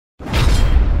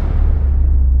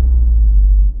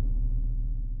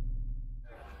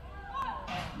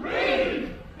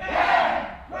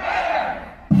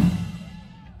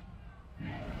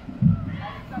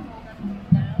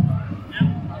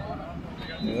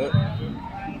On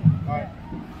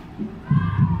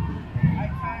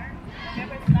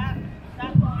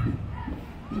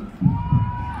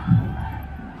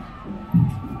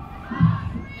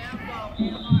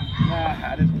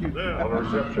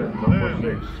reception, number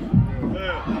 6,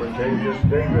 Quintavious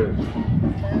Davis.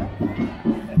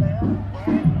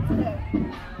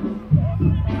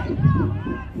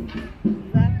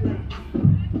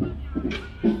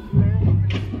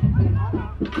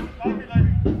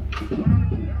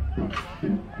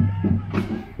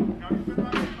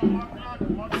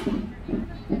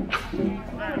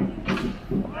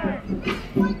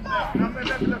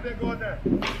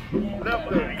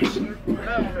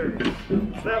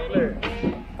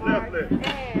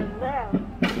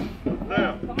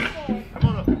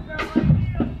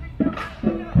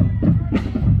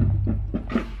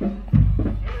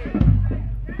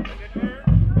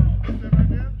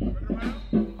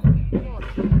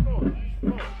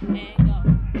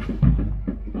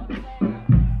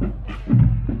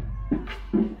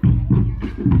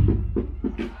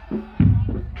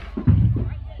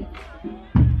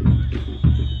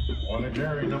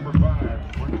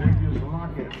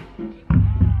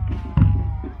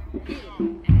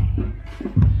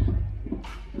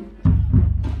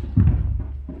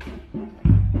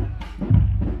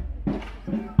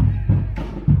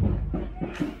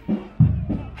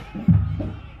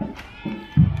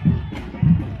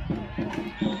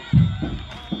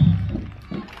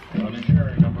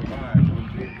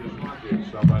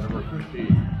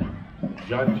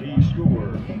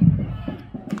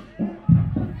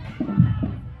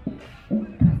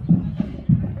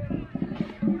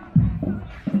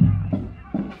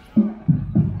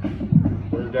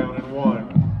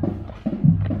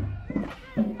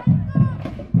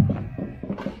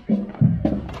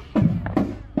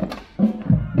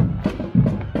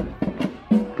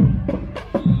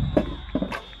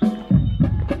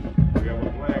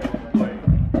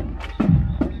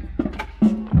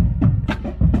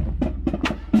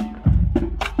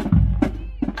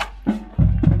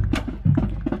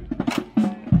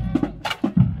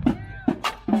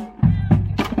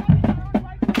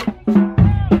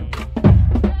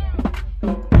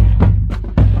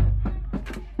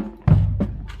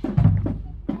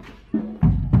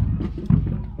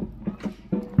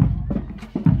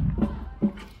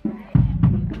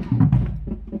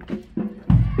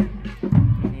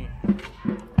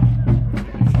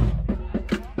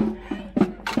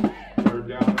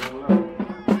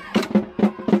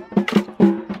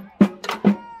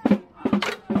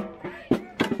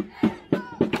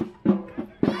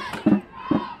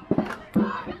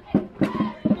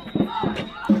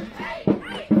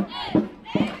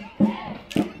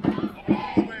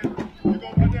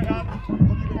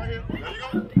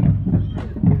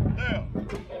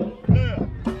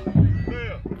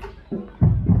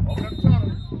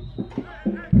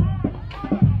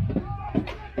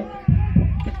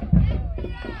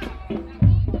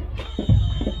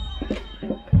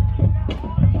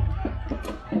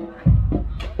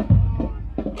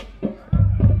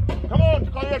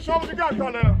 Show me what you got,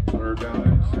 Carl. Third down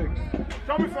and 6.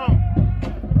 Show me some.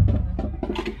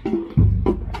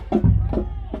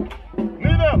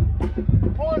 Knee up.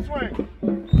 Forward swing.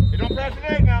 You don't pass your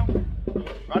leg now.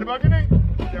 Right above your knee.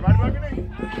 Yeah, right above your knee.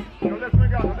 Don't let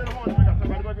swing out. Don't let the horn swing out. Stop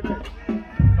right above your leg.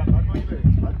 Stop right above your leg.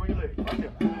 Right above your leg. Right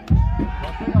there.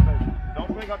 Don't swing out, baby. Don't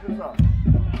swing out to the side.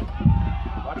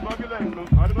 Right above your leg,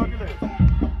 Luke. Right above your leg.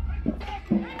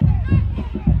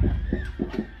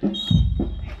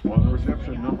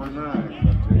 Number 9,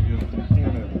 Quintavious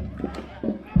Buchanan.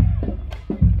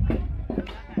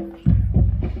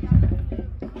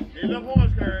 Need left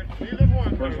horns, Karen. Need left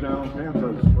horns. First down,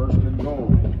 Panthers. First and goal.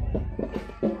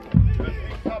 Let's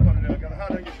keep top on it now. Got a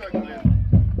hot on your shirt, Khalil.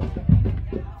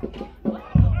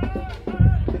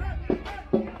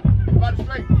 Body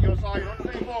straight. You're sorry. You don't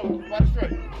lean forward. Body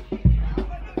straight.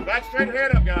 Back straight,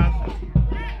 head up, guys.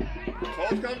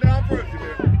 Toes come down first, you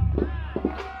hear?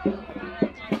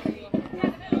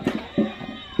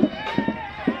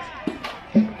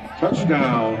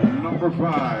 Touchdown, number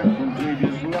 5,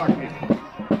 Quintavious Lockett.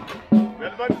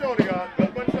 Belly button shoulder, guys.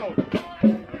 Belly button shoulder.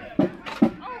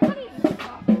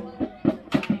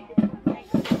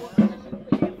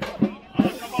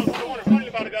 Come on, don't want to fight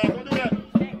about it, guys. Don't do that.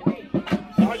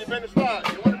 That's how you bend the slide.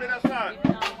 You want to bend that slide.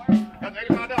 That's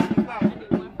 $85 for the slide.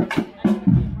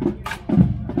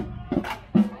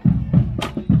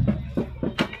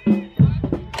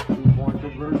 2-point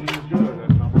conversion is good.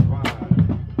 That's number 5.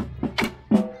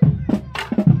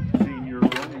 Senior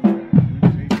running back,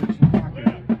 Quintavious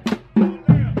Lockett.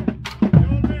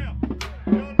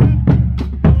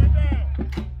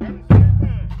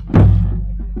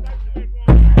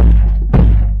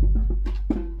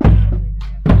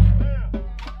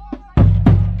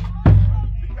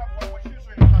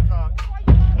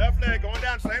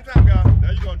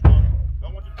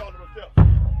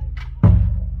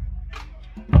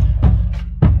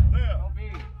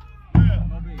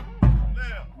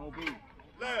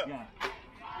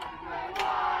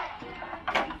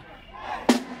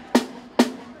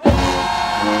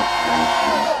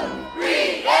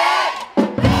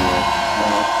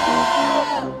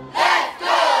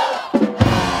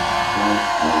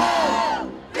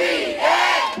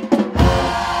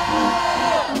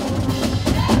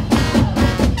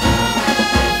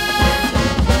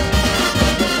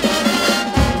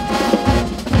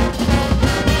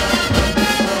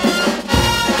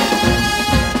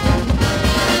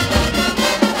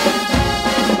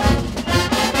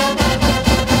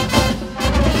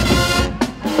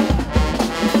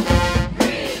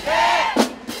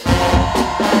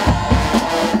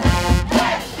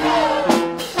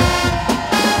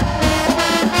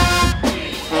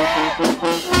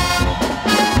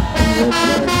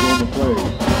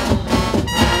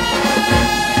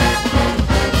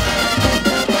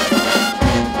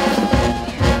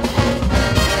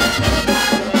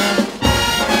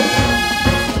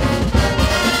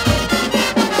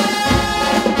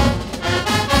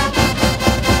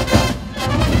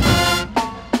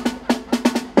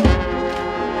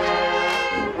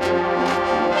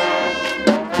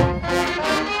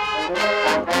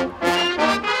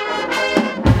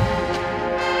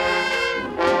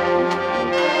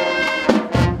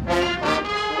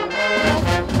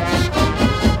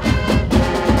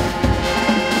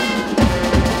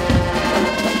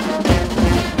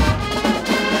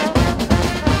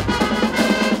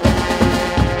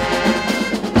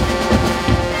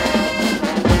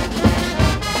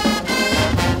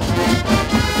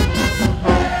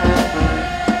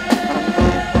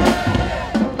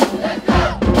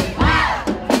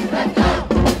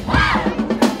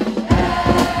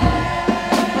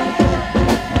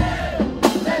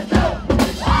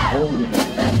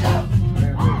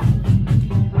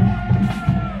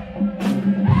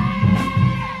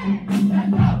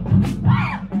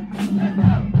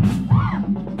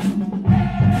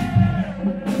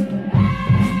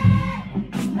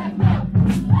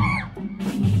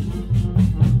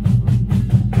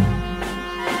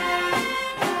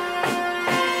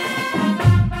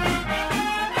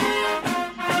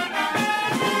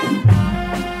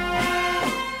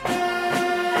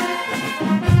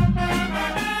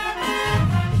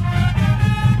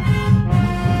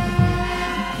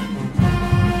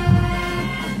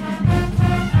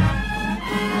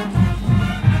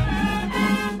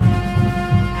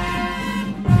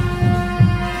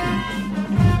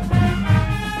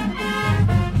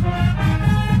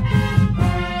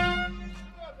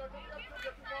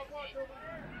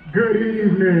 Good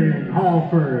evening,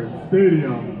 Halford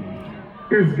Stadium.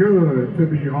 It's good to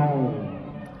be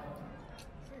home.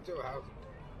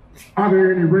 Are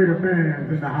there any Raider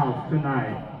fans in the house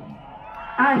tonight?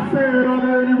 I said, are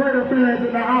there any Raider fans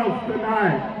in the house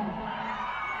tonight?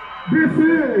 This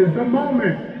is the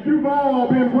moment you've all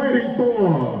been waiting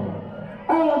for.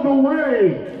 All the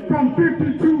way from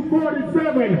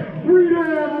 5247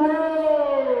 Redan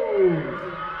Road.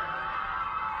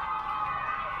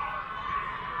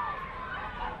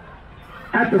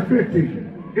 At the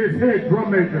 50 is head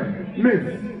drum major, Miss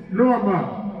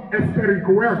Norma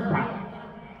Espericuerta.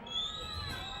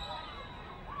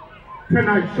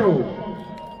 Tonight's show,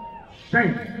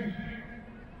 Shank,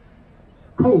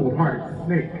 Cold-Hearted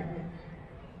Snake,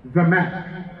 The Mac.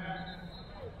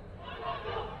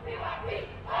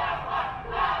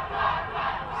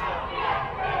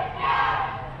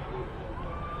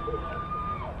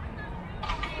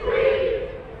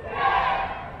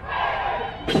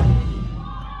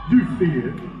 You see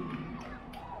it.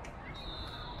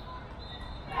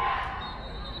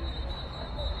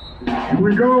 Here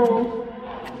we go.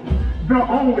 The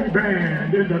only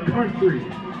band in the country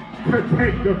to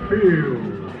take the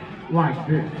field like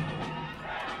this.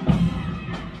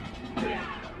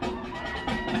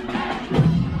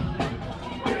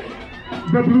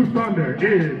 The Blue Thunder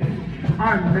is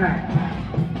unmatched.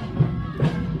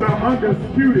 The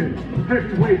undisputed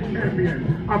heavyweight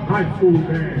champion of high school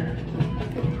band.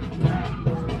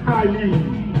 High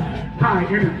need, high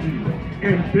energy,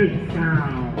 and big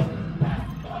sound.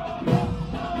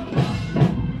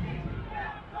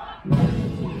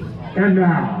 And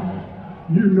now,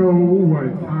 you know what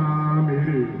time it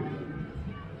is.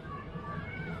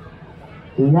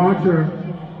 Watcher,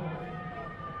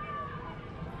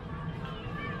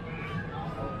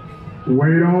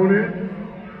 wait on it.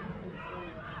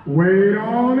 Wait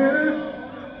on it.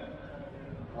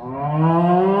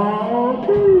 Oh,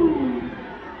 boom.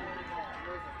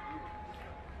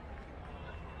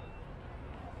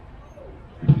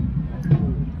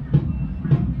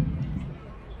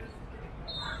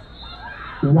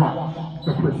 Watch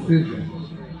the precision.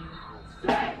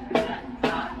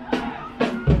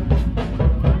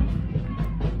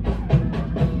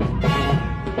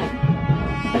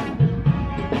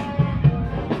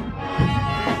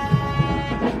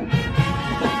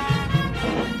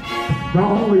 The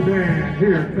only band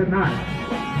here tonight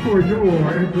for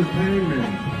your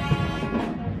entertainment.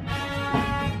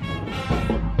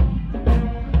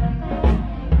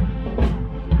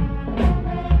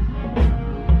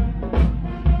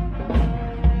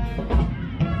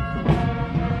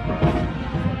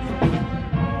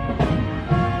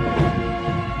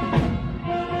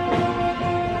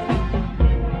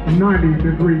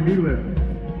 90-degree knee lift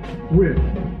with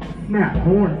snap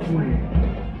horn swing.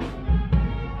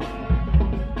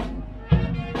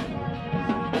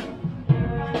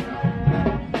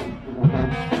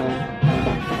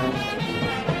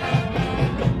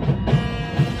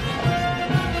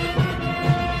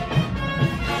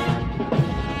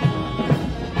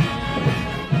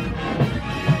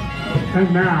 And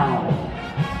now,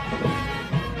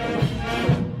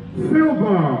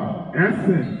 Silver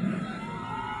Essence.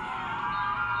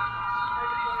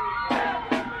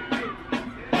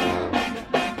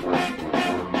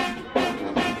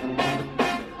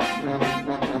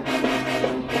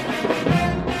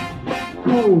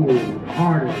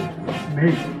 Cold-Hearted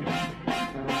Snake.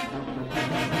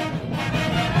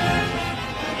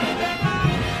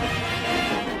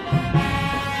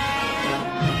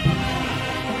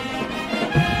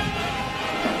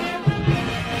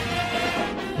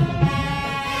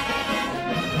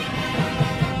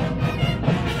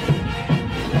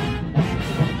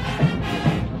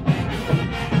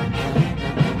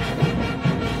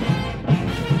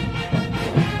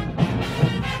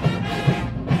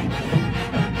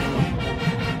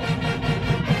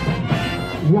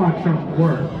 Watch them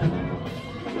work.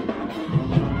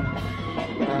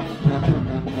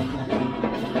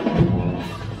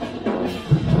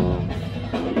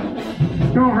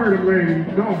 Don't hurt him,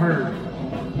 ladies. Don't hurt him.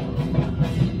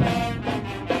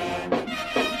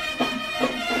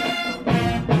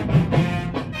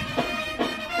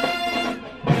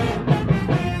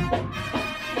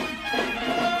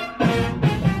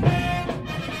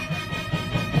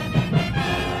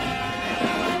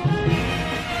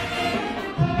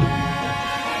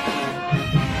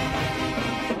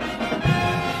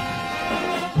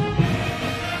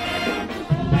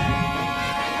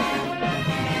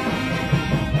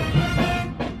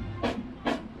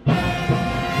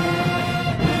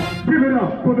 Give it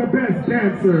up for the best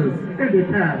dancers in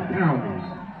DeKalb County.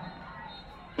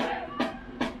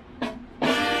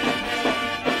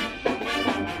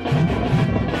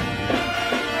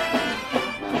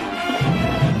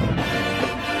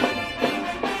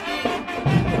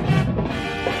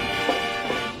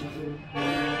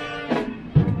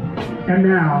 And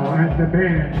now, as the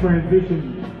band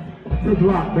transitions to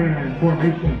block band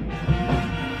formation,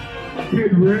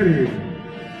 get ready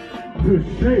to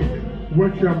shake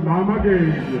what your mama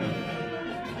gave you.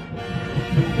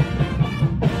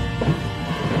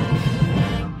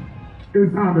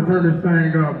 It's time to turn this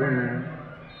thing up, man.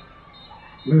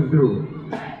 Let's do it.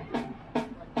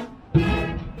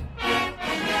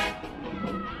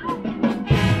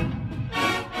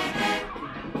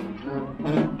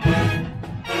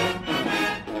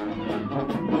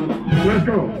 Let's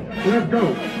go. Let's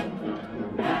go.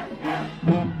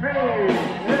 Hey,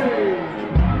 hey.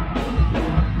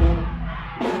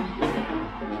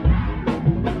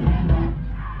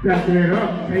 Jacking it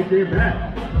up. Take it back.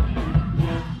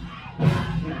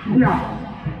 Yeah.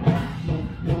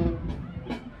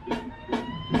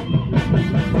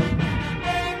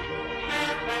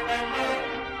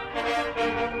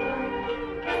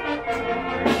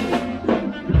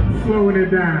 Slowing it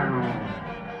down.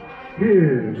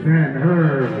 His and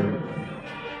hers.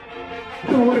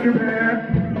 So what do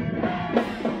that?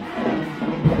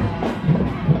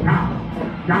 Now,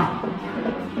 now.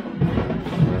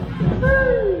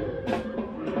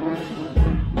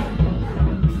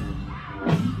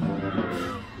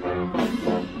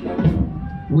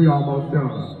 We almost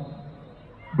done,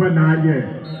 but not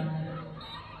yet.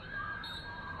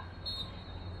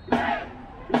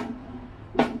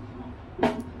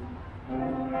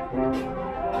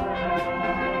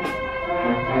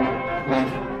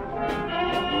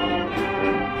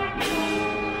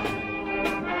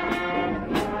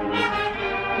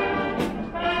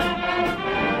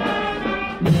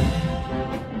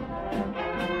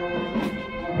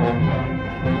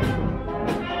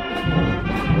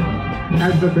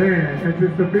 As the band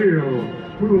exits the field,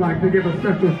 we would like to give a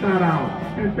special shout out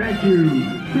and thank you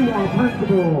to our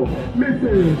principal,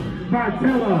 Mrs.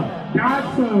 Vitella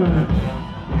Dodson.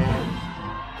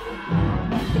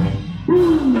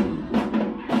 Woo!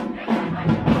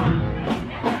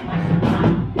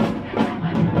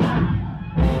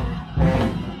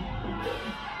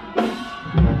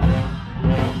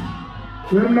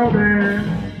 Let them know,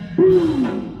 man.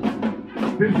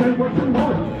 Woo! This ain't what you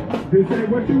want. This ain't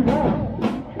what you want.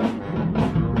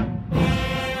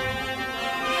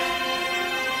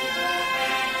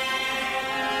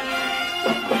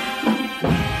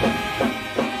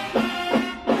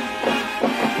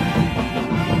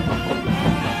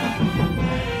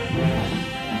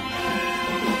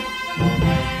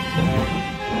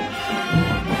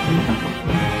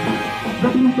 The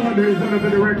Blue Thunder is under the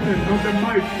direction of the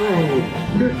maestro,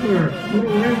 Mr.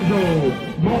 Lorenzo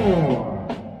Moore.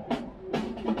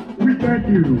 We thank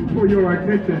you for your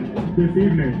attention this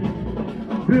evening.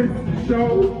 This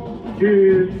show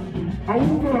is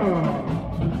over.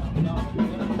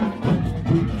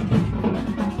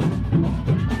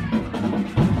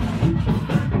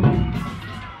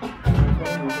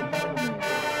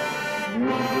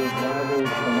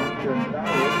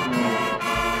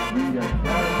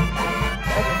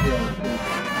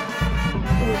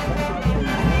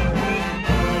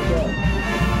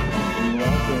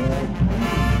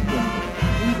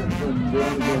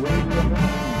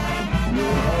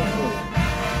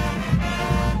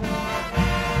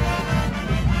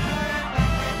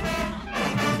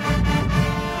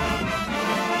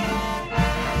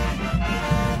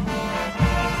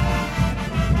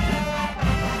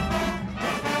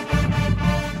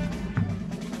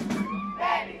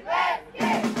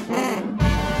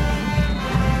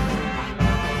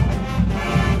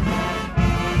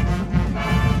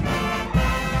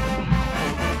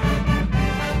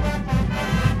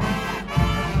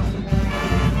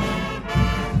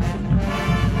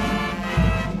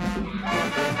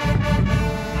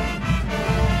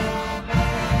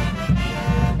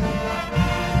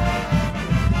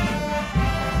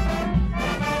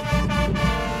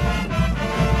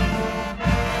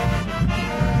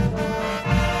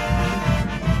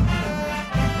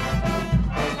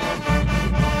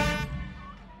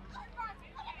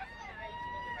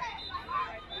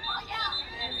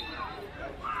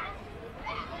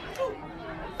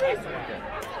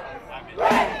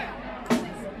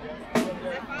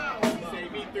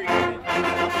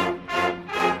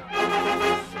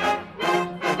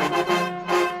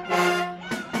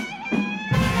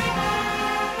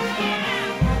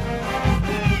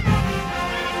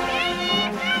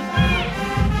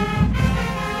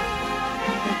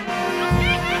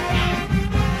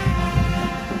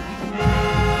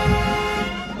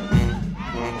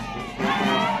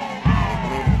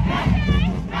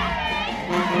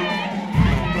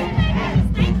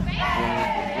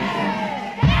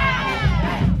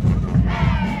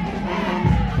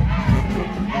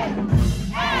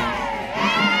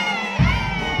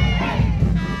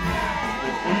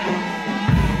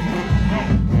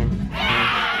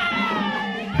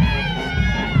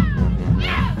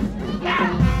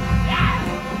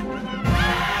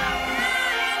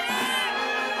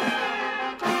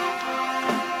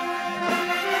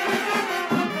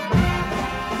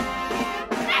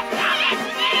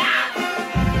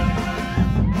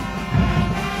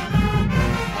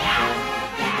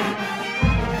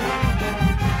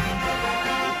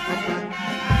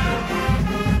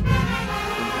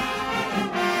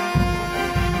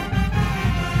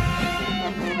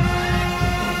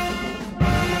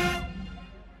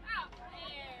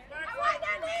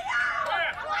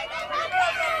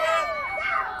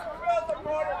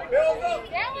 Bills up.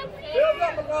 Bills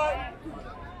up, McCoy.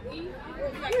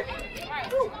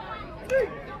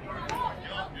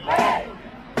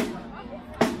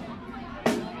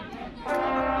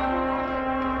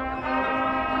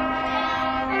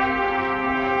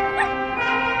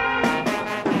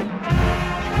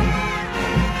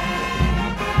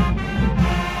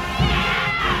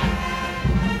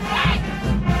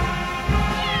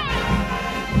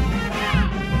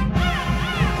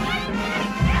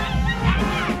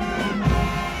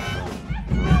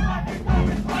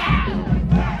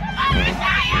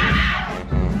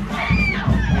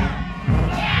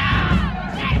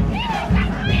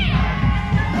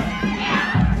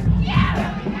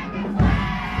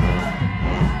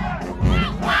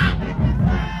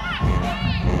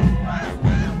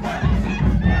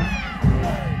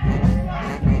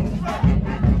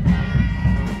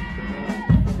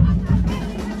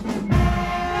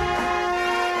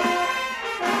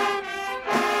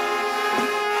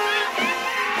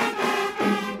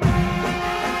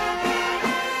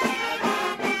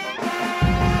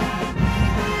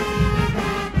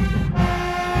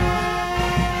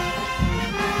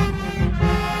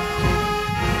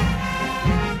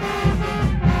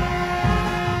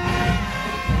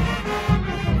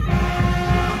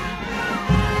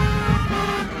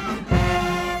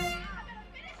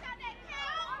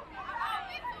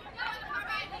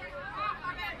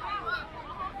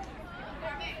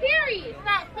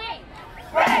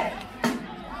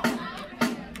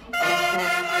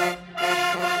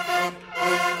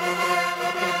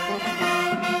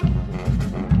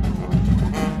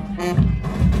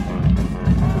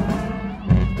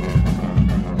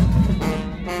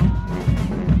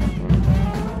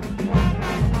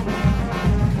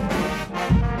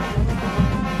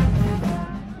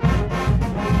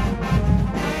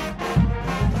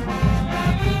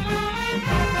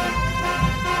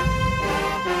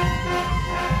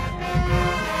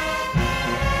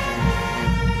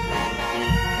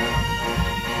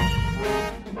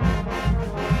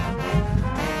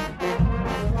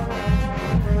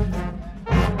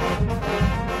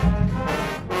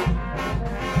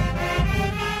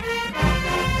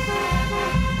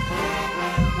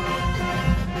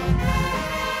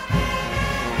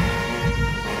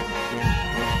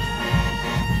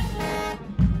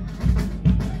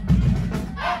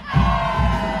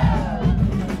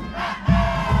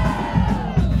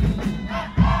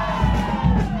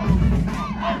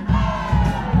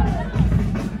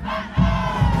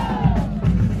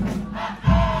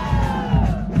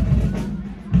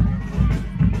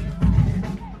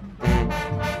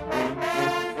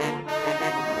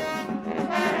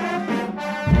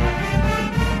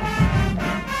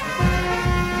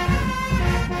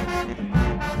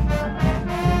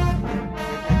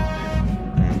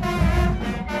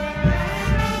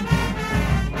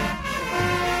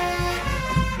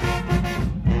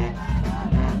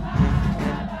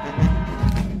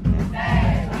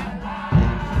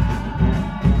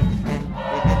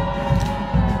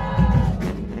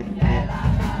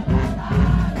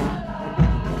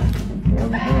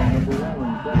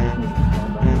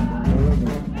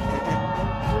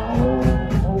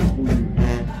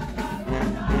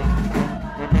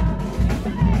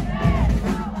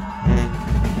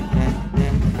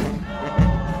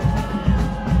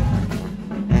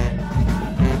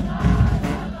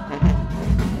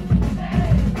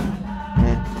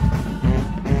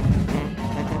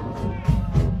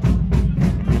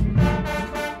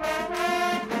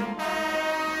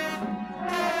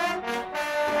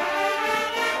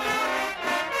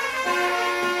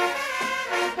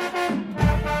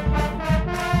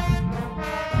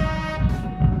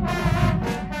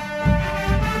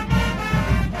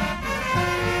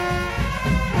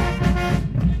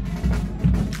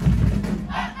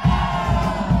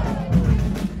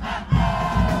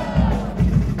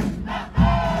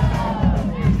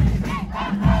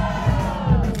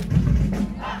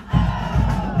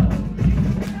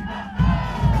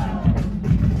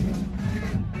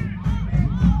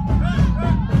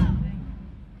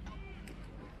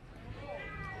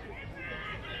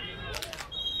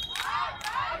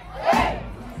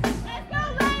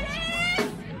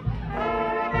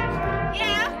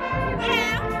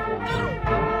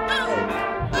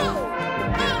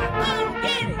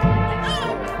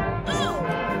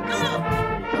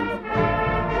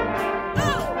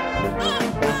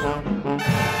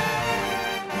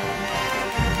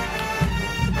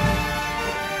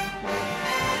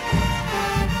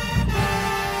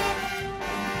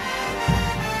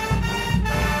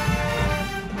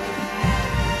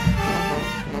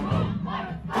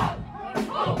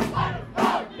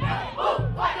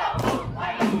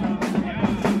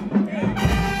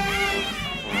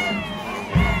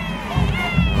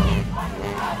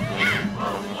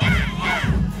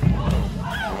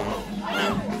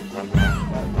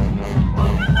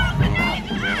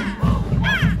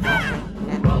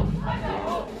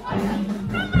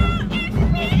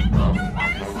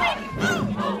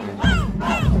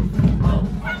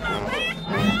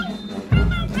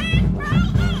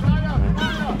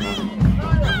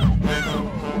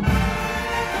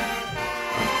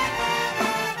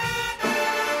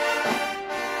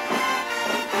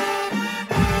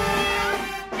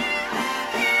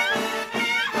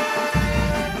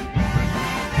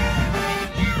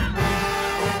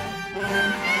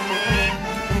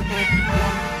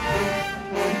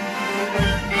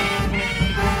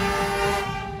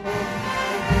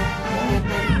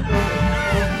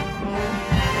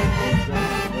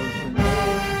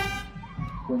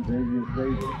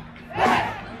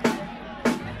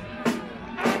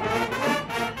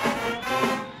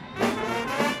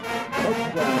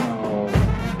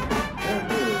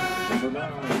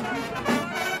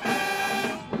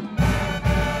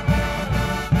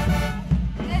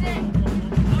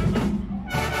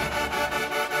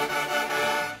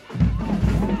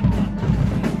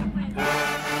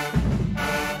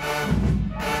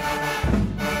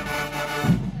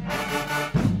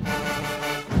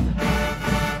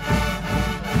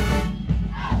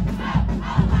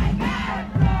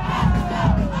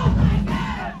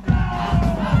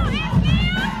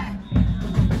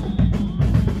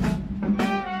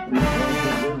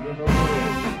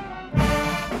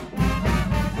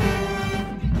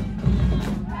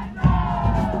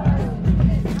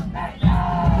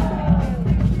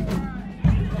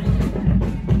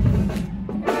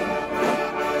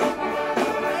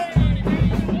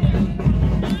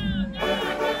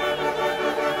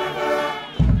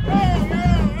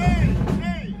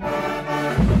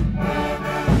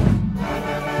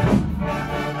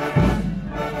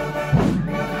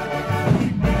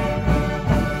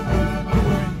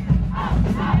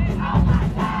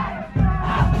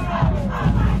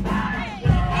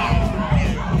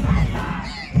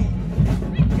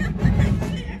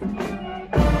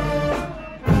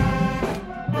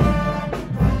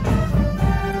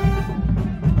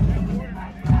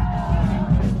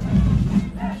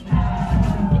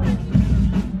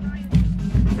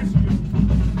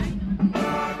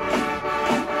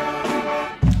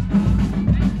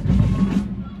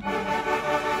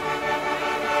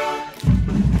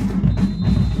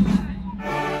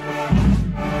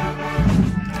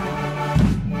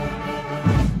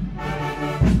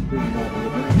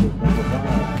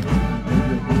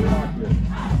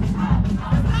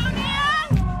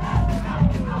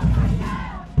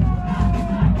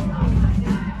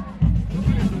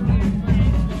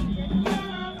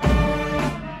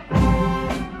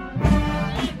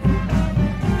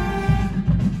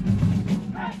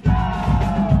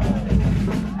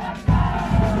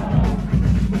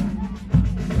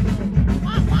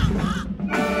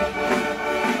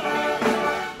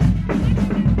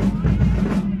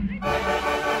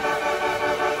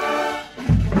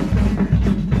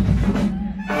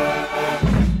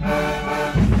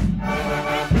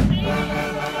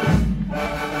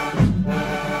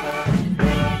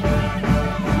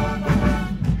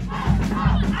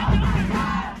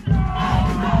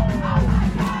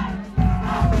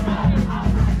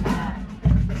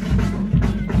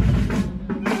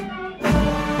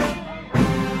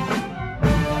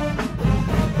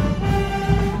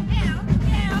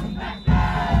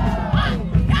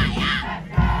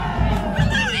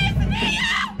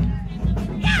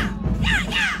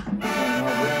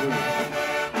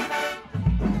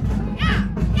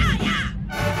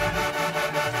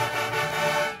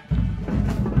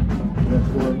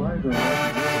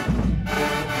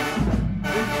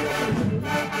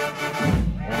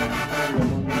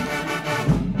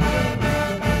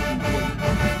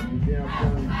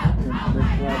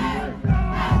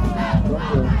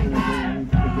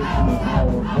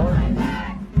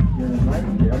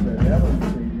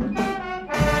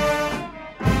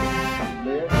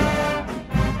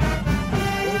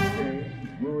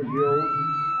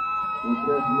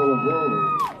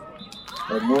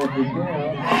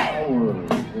 Redan Powers.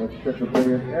 That's set to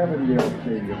play at Avondale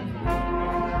Stadium.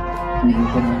 He was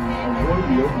from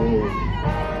Arabia Bowl.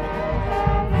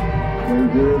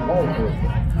 Plays here at Baltimore.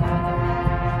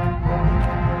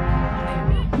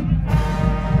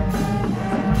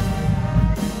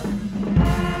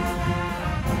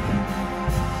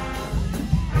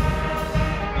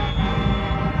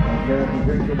 Pass is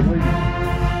incomplete.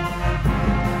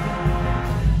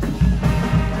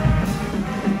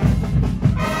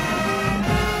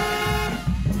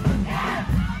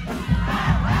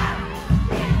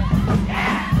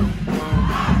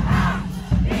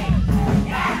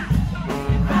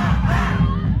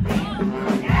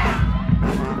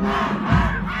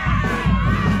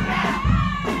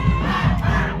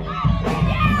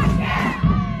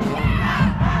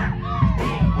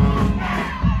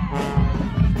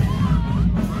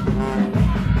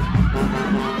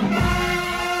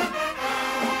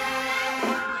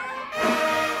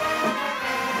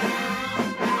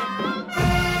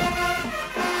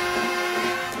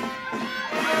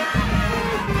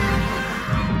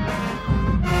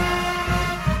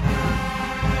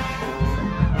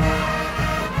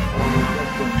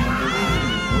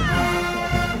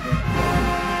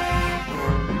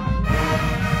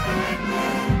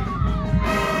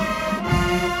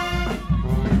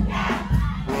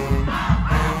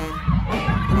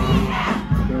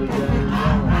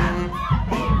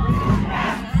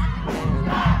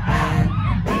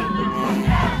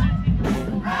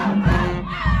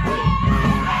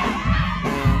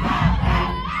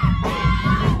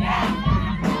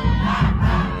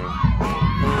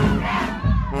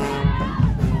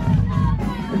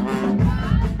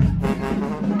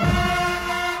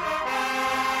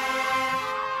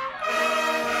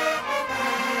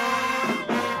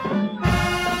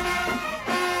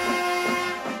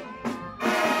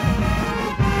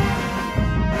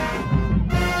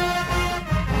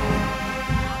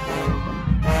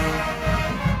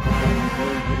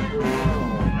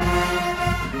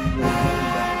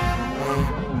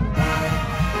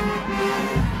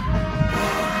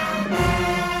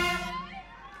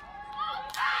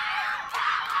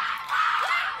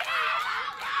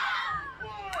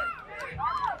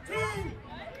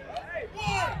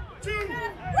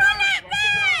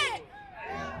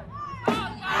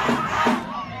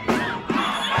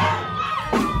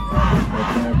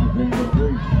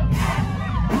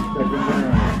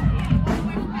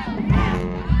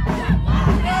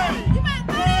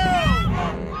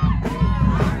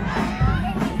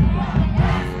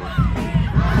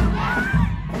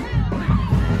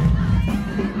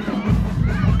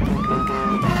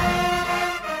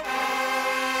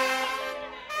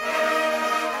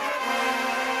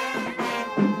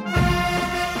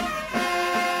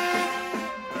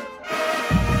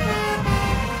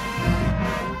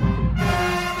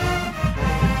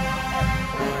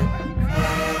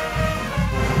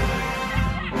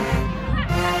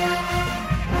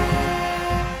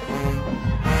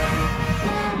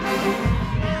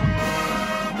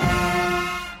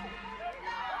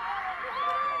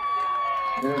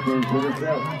 Hastings with a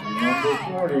set, number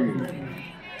 40.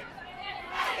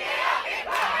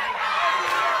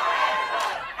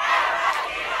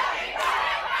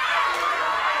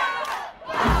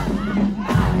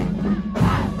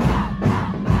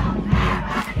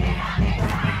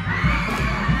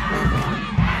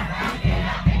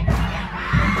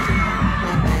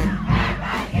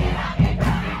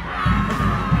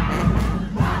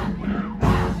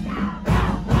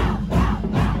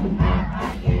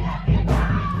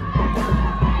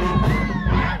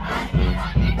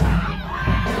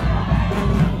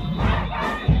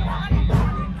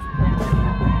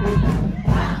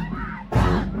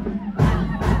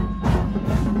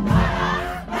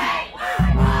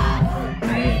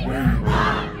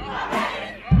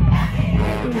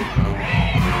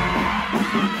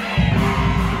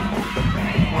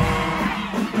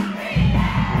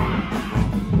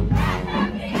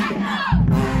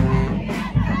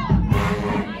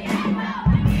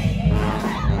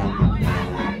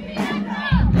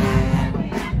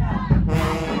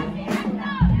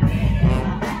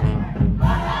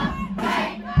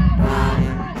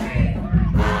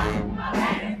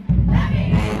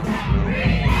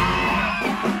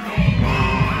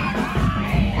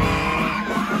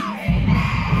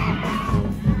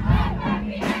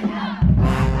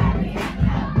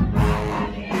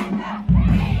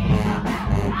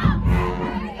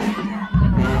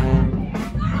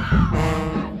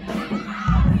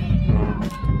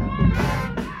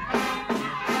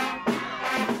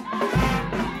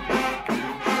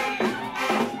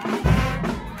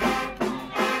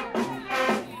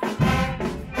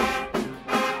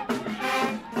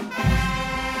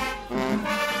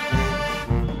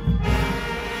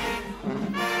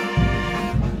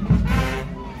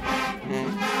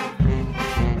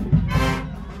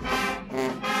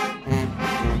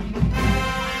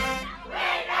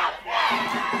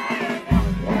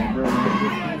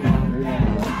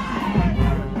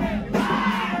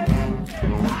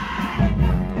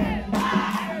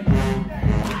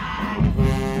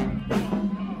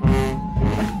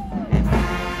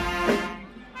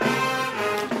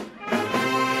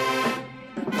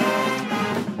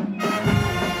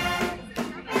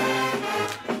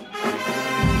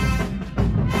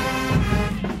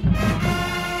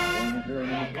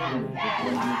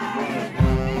 with the